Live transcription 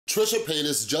Trisha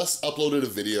Paytas just uploaded a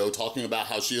video talking about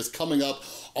how she is coming up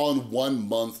on 1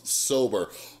 month sober.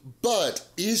 But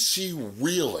is she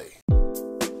really?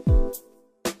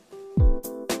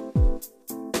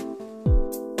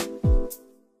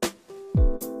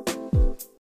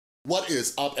 What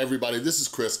is up, everybody? This is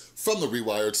Chris from The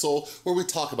Rewired Soul, where we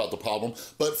talk about the problem,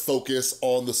 but focus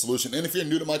on the solution. And if you're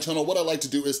new to my channel, what I like to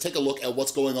do is take a look at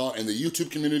what's going on in the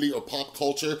YouTube community or pop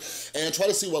culture and try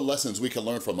to see what lessons we can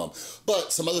learn from them.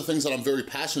 But some other things that I'm very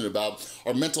passionate about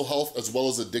are mental health as well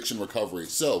as addiction recovery.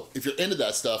 So if you're into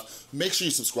that stuff, make sure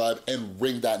you subscribe and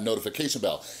ring that notification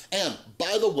bell. And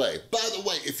by the way,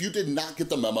 if you did not get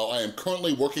the memo, I am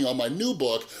currently working on my new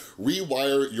book,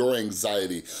 Rewire Your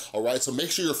Anxiety. All right, so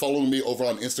make sure you're following me over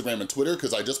on Instagram and Twitter,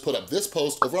 because I just put up this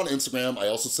post over on Instagram. I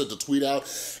also sent a tweet out,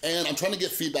 and I'm trying to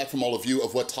get feedback from all of you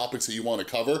of what topics that you want to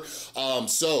cover.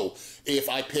 So if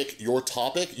I pick your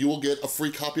topic, you will get a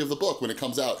free copy of the book when it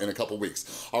comes out in a couple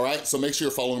weeks. All right, so make sure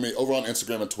you're following me over on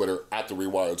Instagram and Twitter at The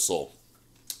Rewired Soul.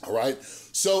 All right,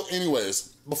 so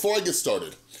anyways, before I get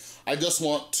started, I just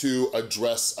want to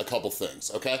address a couple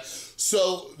things, okay?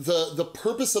 So the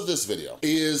purpose of this video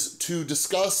is to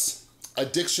discuss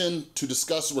addiction, to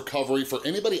discuss recovery for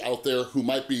anybody out there who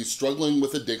might be struggling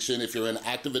with addiction, if you're in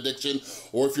active addiction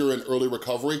or if you're in early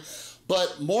recovery.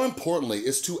 But more importantly,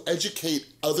 is to educate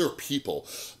other people,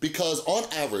 because on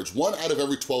average, 1 out of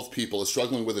every 12 people is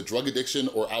struggling with a drug addiction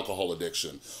or alcohol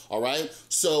addiction, all right?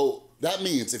 So that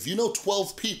means if you know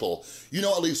 12 people, you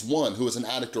know at least 1 who is an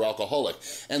addict or alcoholic.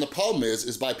 And the problem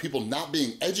is by people not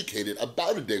being educated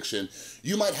about addiction,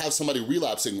 you might have somebody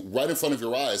relapsing right in front of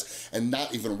your eyes and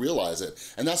not even realize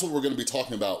it. And that's what we're gonna be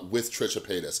talking about with Trisha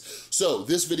Paytas. So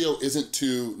this video isn't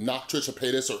to knock Trisha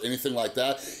Paytas or anything like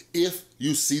that. If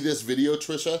you see this video,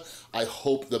 Trisha, I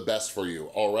hope the best for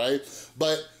you, all right?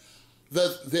 But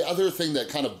the other thing that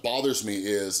kind of bothers me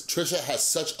is Trisha has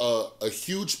such a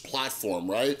huge platform,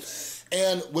 right?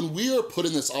 And when we are put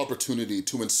in this opportunity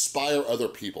to inspire other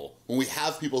people, when we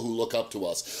have people who look up to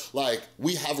us, like,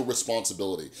 we have a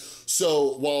responsibility.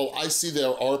 So while I see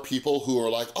there are people who are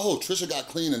like, oh, Trisha got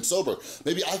clean and sober,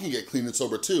 maybe I can get clean and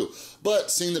sober too. But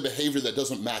seeing the behavior that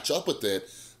doesn't match up with it,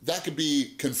 that could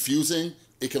be confusing.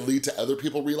 It can lead to other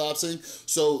people relapsing.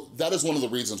 So that is one of the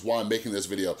reasons why I'm making this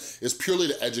video, is purely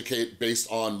to educate based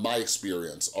on my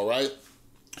experience, all right?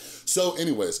 So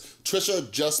anyways,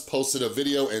 Trisha just posted a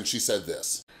video and she said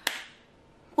this.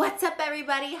 What's up,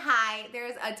 everybody? Hi.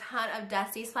 There's a ton of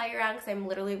dusties flying around because I'm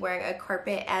literally wearing a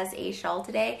carpet as a shawl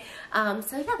today.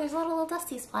 So yeah, there's a lot of little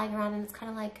dusties flying around and it's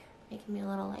kind of like making me a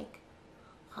little like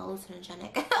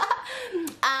hallucinogenic.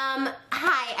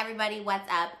 Hi everybody, what's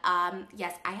up?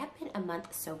 Yes, I have been a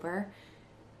month sober.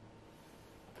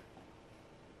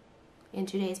 In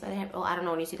 2 days, by the time, well, I don't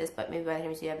know when you see this, but maybe by the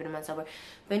time you see it, I've been a month sober.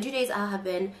 But in 2 days, I'll have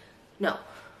been, no,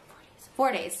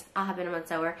 4 days, I'll have been a month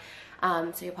sober.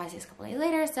 So you'll probably see this a couple days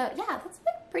later. So yeah, that's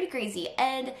been pretty crazy.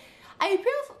 And I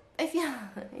feel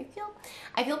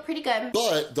pretty good.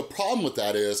 But the problem with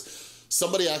that is,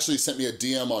 somebody actually sent me a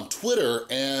DM on Twitter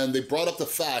and they brought up the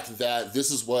fact that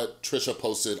this is what Trisha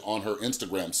posted on her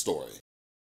Instagram story.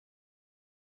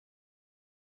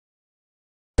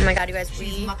 Oh my God, you guys,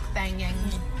 She's mukbanging.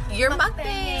 You're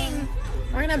mukbang.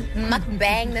 We're gonna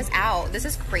mukbang this out. This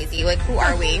is crazy. Like, who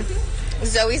are we?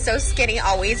 Zoe's so skinny,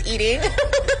 always eating.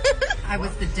 I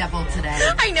was the devil today.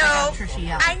 I know.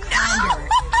 I know.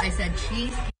 I said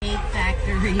Cheesecake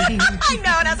Factory. I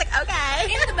know, and I was like,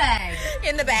 okay. In the bag.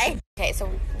 In the bag. Okay,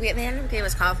 so they ended up giving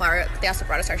us cauliflower. They also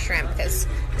brought us our shrimp because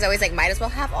it's always like, might as well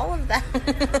have all of them.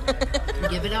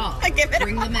 Give it all. Give it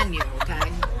Bring all. the menu,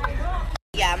 okay?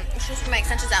 Yeah, she's my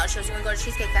extensions out. She was gonna go to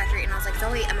Cheesecake Factory, and I was like,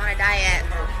 Zoe, I'm on a diet.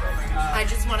 I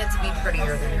just wanted to be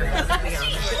prettier than her, to be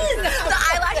honest. The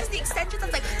eyelashes, the extensions, I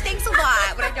was like, thanks a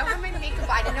lot. But I don't have my makeup.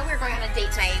 I didn't know we were going on a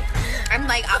date tonight. I'm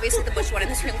like, obviously the bush one in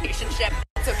this relationship.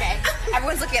 It's okay.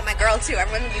 Everyone's looking at my girl too.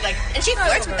 Everyone would be like, and she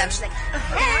flirts with them. She's like,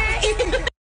 hey.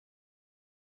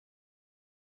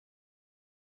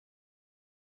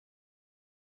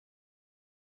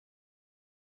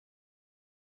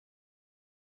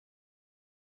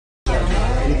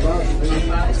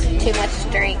 Too much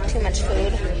drink, too much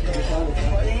food.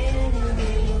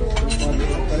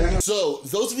 So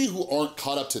those of you who aren't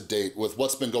caught up to date with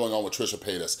what's been going on with Trisha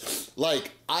Paytas,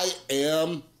 like, I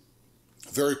am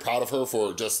very proud of her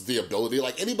for just the ability,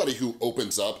 like, anybody who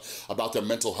opens up about their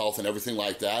mental health and everything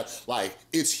like that, like,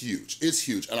 it's huge,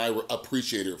 and I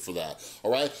appreciate her for that,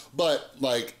 all right? But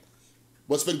like,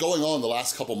 what's been going on the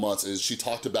last couple months is she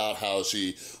talked about how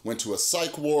she went to a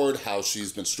psych ward, how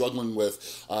she's been struggling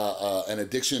with an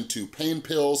addiction to pain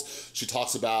pills. She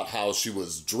talks about how she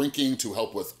was drinking to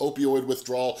help with opioid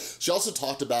withdrawal. She also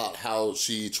talked about how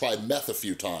she tried meth a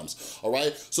few times, all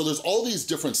right? So there's all these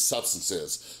different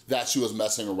substances that she was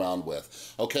messing around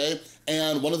with, okay?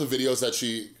 And one of the videos that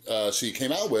she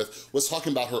came out with was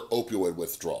talking about her opioid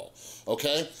withdrawal,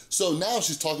 okay? So now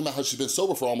she's talking about how she's been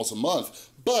sober for almost a month,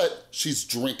 but she's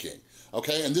drinking,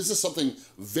 okay? And this is something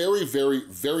very, very,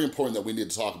 very important that we need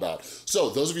to talk about.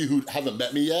 So those of you who haven't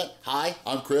met me yet, hi,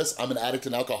 I'm Chris. I'm an addict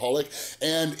and alcoholic.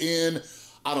 And in,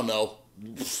 I don't know,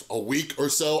 a week or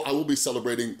so, I will be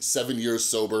celebrating 7 years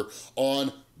sober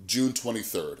on June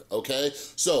 23rd, okay?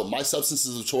 So my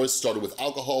substances of choice started with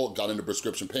alcohol, got into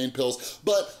prescription pain pills,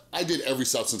 but I did every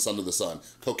substance under the sun.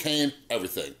 Cocaine,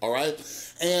 everything, all right?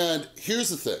 And here's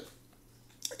the thing,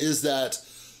 is that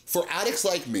for addicts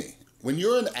like me, when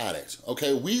you're an addict,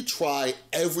 okay, we try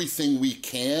everything we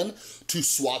can to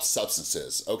swap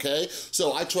substances, okay?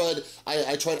 So I tried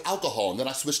alcohol, and then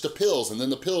I switched to pills, and then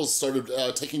the pills started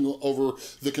taking over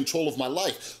the control of my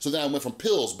life. So then I went from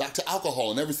pills back to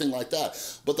alcohol and everything like that.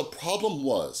 But the problem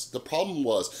was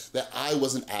that I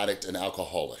was an addict and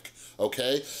alcoholic,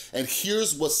 okay? And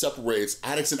here's what separates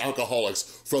addicts and alcoholics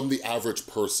from the average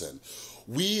person.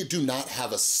 We do not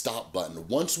have a stop button.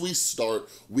 Once we start,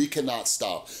 we cannot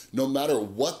stop, no matter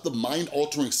what the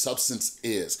mind-altering substance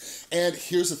is. And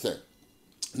here's the thing.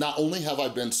 Not only have I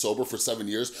been sober for 7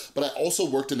 years, but I also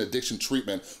worked in addiction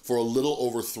treatment for a little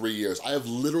over 3 years. I have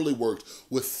literally worked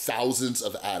with thousands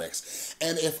of addicts.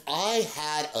 And if I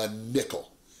had a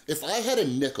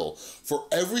nickel for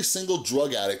every single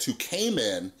drug addict who came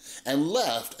in and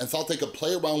left and thought they could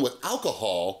play around with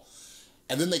alcohol,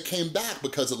 and then they came back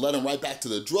because it led them right back to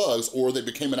the drugs, or they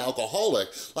became an alcoholic,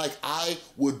 like, I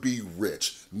would be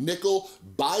rich. Nickel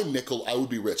by nickel, I would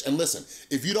be rich. And listen,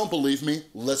 if you don't believe me,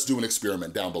 let's do an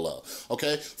experiment down below,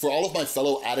 okay? For all of my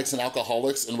fellow addicts and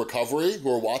alcoholics in recovery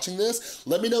who are watching this,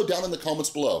 let me know down in the comments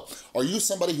below. Are you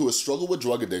somebody who has struggled with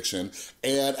drug addiction,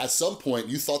 and at some point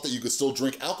you thought that you could still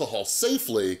drink alcohol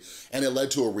safely, and it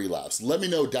led to a relapse? Let me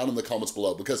know down in the comments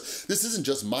below, because this isn't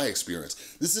just my experience.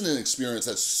 This is an experience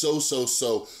that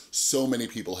so many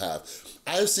people have.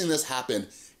 I've seen this happen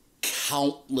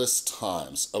countless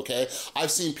times, okay? I've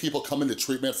seen people come into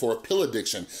treatment for a pill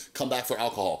addiction, come back for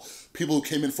alcohol. People who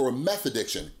came in for a meth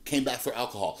addiction, came back for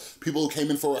alcohol. People who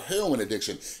came in for a heroin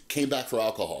addiction, came back for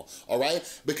alcohol, all right?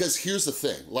 Because here's the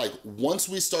thing, like, once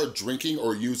we start drinking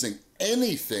or using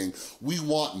anything, we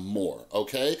want more,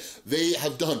 okay? They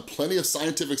have done plenty of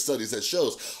scientific studies that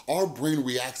shows our brain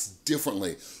reacts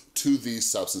differently to these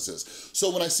substances.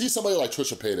 So when I see somebody like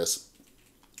Trisha Paytas,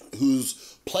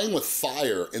 who's playing with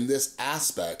fire in this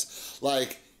aspect,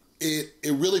 like, it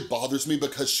really bothers me,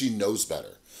 because she knows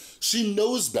better. She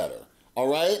knows better, all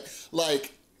right?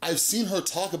 Like, I've seen her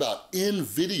talk about in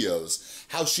videos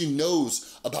how she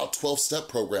knows about 12-step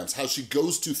programs, how she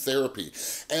goes to therapy,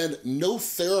 and no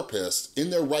therapist in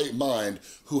their right mind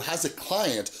who has a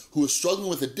client who is struggling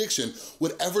with addiction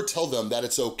would ever tell them that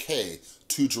it's okay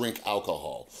to drink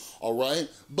alcohol, all right?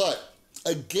 But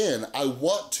again, I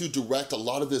want to direct a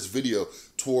lot of this video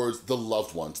towards the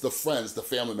loved ones, the friends, the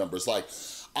family members. Like,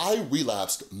 I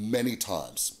relapsed many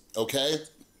times, okay?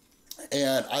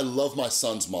 And I love my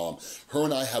son's mom. Her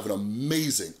and I have an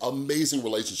amazing, amazing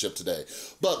relationship today.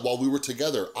 But while we were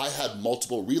together, I had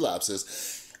multiple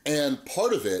relapses, and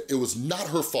part of it was not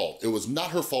her fault. It was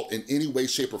not her fault in any way,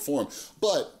 shape, or form.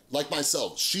 But like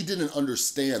myself, she didn't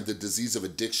understand the disease of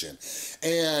addiction.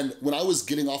 And when I was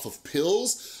getting off of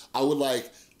pills, I would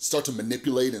like start to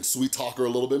manipulate and sweet talk her a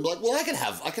little bit and be like, well, I can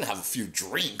have a few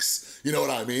drinks. You know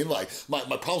what I mean? Like, my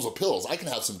problems with pills, I can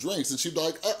have some drinks. And she'd be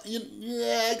like,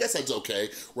 yeah, I guess that's okay,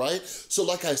 right? So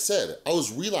like I said, I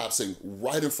was relapsing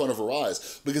right in front of her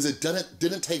eyes, because it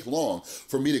didn't take long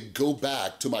for me to go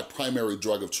back to my primary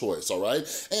drug of choice, all right?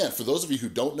 And for those of you who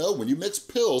don't know, when you mix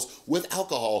pills with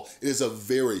alcohol, it is a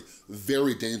very,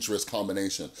 very dangerous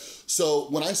combination. So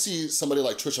when I see somebody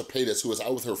like Trisha Paytas, who is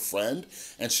out with her friend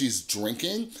and she's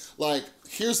drinking, like,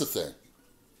 here's the thing.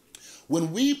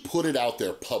 When we put it out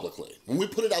there publicly,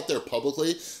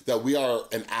 that we are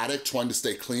an addict trying to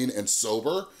stay clean and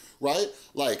sober, right?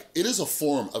 Like, it is a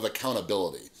form of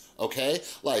accountability, okay?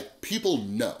 Like, people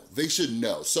know, they should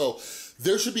know. So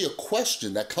there should be a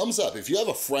question that comes up. If you have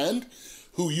a friend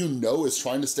who you know is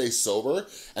trying to stay sober,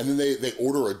 and then they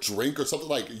order a drink or something,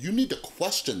 like, you need to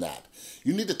question that.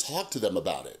 You need to talk to them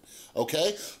about it,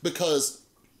 okay? Because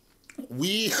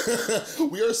we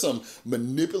we are some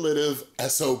manipulative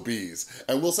SOBs,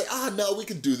 and we'll say, no, we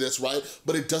can do this, right?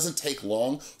 But it doesn't take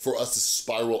long for us to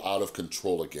spiral out of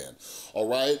control again, all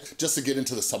right? Just to get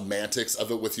into the semantics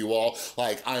of it with you all,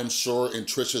 like, I'm sure in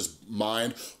Trisha's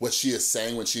mind, what she is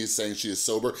saying when she is saying she is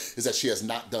sober is that she has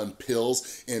not done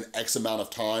pills in X amount of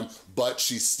time, but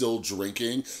she's still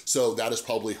drinking. So that is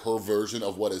probably her version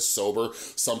of what is sober.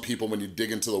 Some people, when you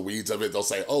dig into the weeds of it, they'll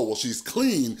say, oh, well, she's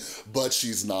clean, but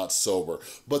she's not sober.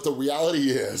 But the reality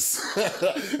is,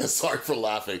 and sorry for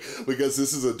laughing, because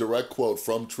this is a direct quote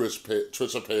from Trisha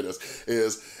Paytas,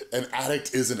 is an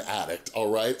addict is an addict,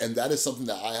 all right? And that is something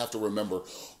that I have to remember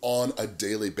on a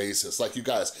daily basis. Like, you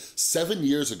guys, 7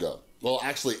 years ago, well,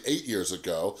 actually 8 years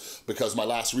ago, because my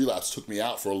last relapse took me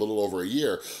out for a little over a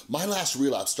year, my last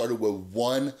relapse started with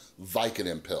one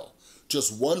Vicodin pill.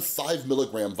 Just one 5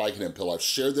 milligram Vicodin pill. I've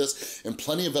shared this in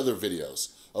plenty of other videos,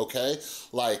 okay?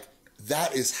 Like,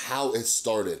 that is how it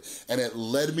started. And it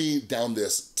led me down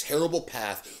this terrible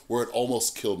path where it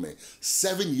almost killed me.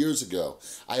 7 years ago,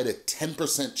 I had a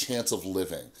 10% chance of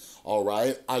living. All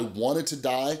right, I wanted to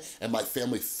die and my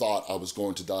family thought I was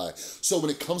going to die. So when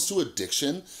it comes to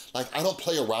addiction, like, I don't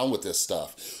play around with this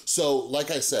stuff. So like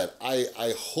I said,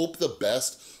 I hope the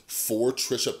best for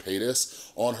Trisha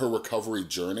Paytas on her recovery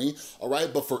journey, all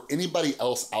right? But for anybody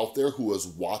else out there who is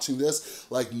watching this,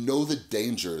 like, know the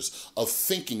dangers of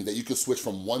thinking that you can switch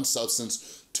from one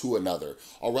substance to another,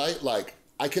 all right? Like,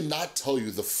 I cannot tell you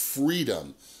the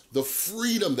freedom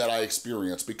that I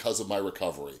experienced because of my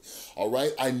recovery, all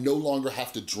right? I no longer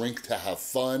have to drink to have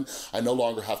fun. I no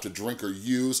longer have to drink or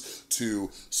use to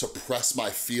suppress my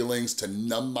feelings, to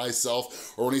numb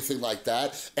myself or anything like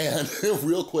that. And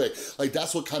real quick, like,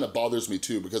 that's what kind of bothers me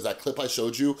too, because that clip I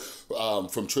showed you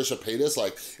from Trisha Paytas,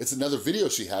 like, it's another video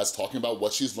she has talking about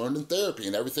what she's learned in therapy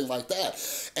and everything like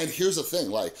that. And here's the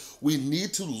thing, like, we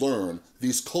need to learn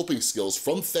these coping skills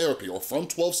from therapy or from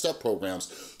 12-step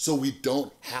programs so we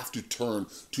don't have to turn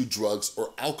to drugs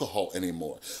or alcohol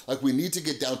anymore. Like, we need to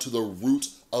get down to the root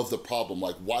of the problem.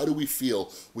 Like, why do we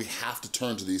feel we have to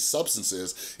turn to these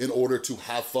substances in order to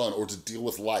have fun or to deal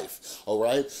with life, all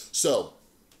right? So,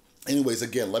 anyways,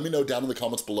 again, let me know down in the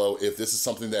comments below if this is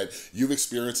something that you've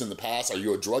experienced in the past. Are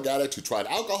you a drug addict who tried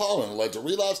alcohol and it led to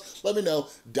relapse? Let me know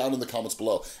down in the comments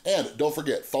below. And don't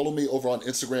forget, follow me over on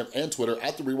Instagram and Twitter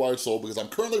at The Rewired Soul, because I'm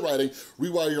currently writing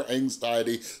Rewire Your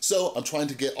Anxiety. So I'm trying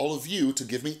to get all of you to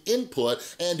give me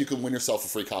input, and you can win yourself a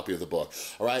free copy of the book.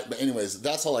 All right, but anyways,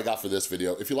 that's all I got for this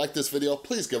video. If you like this video,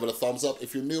 please give it a thumbs up.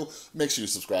 If you're new, make sure you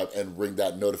subscribe and ring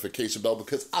that notification bell,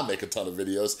 because I make a ton of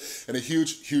videos. And a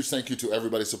huge, huge thank you to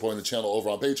everybody supporting the channel over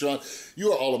on Patreon.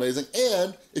 You are all amazing.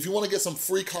 And if you want to get some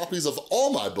free copies of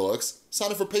all my books,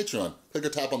 sign up for Patreon. Click or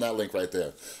tap on that link right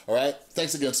there. All right?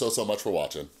 Thanks again so much for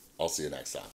watching. I'll see you next time.